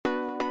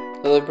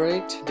Hello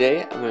everybody,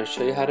 today I'm going to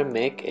show you how to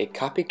make a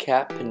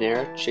Copycat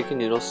Panera chicken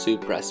noodle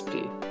soup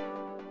recipe.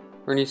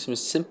 We're going to use some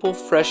simple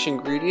fresh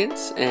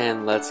ingredients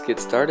and let's get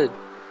started.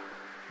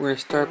 We're going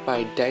to start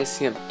by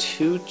dicing up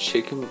 2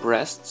 chicken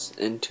breasts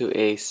into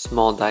a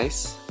small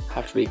dice.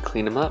 After we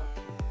clean them up.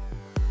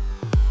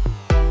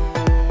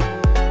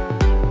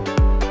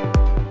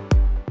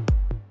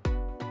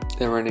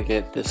 Then we're going to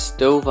get the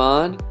stove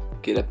on,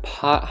 get a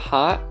pot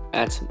hot,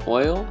 add some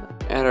oil,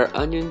 add our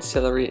onion,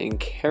 celery, and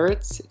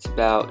carrots. It's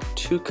about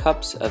 2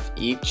 cups of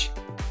each.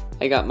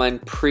 I got mine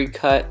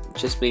pre-cut,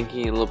 just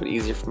making it a little bit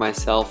easier for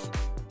myself.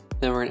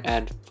 Then we're going to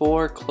add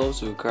 4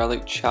 cloves of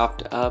garlic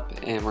chopped up,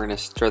 and we're going to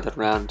stir that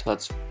around until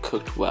it's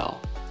cooked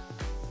well.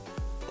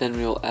 Then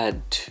we will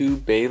add 2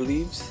 bay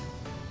leaves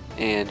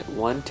and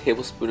 1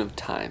 tablespoon of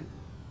thyme.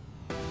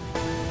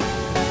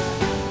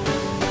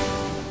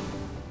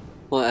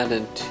 We'll add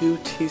in 2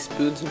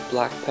 teaspoons of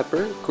black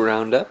pepper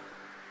ground up.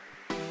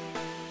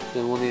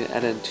 Then we'll need to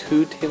add in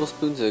 2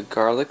 tablespoons of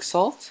garlic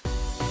salt.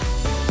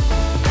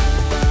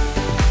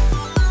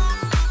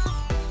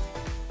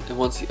 And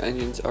once the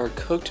onions are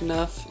cooked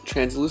enough,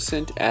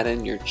 translucent, add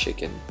in your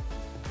chicken.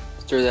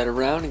 Stir that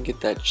around and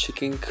get that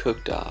chicken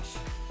cooked off.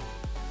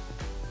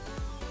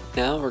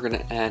 Now we're going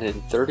to add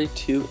in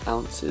 32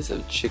 ounces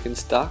of chicken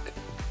stock.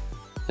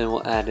 Then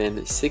we'll add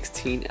in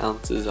 16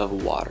 ounces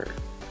of water.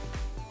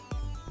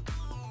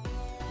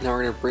 Now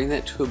we're going to bring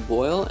that to a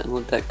boil and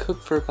let that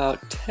cook for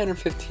about 10 or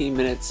 15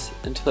 minutes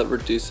until it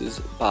reduces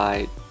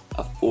by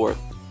 1/4.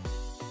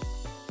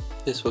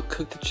 This will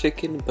cook the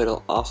chicken, but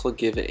it'll also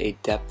give it a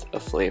depth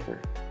of flavor.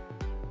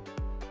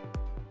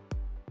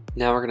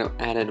 Now we're going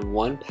to add in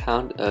 1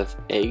 pound of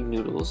egg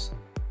noodles.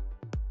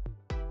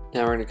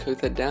 Now we're going to cook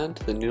that down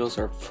until the noodles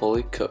are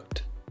fully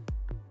cooked.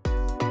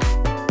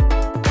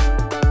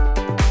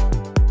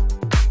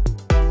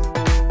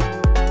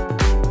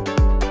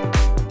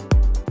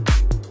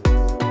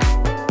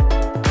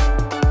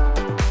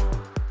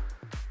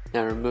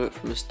 Now remove it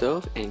from the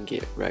stove and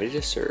get ready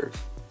to serve.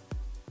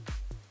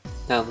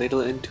 Now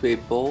ladle it into a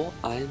bowl.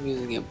 I am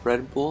using a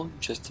bread bowl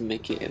just to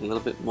make it a little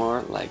bit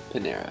more like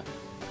Panera.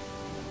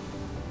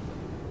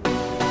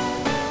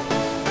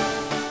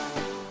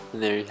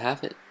 And there you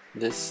have it.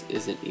 This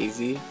is an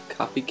easy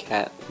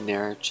Copycat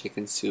Panera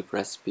chicken soup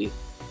recipe.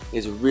 It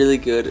is really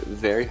good,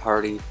 very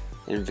hearty,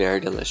 and very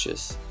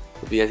delicious.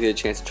 Hope you guys get a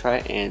chance to try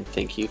it, and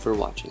thank you for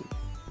watching.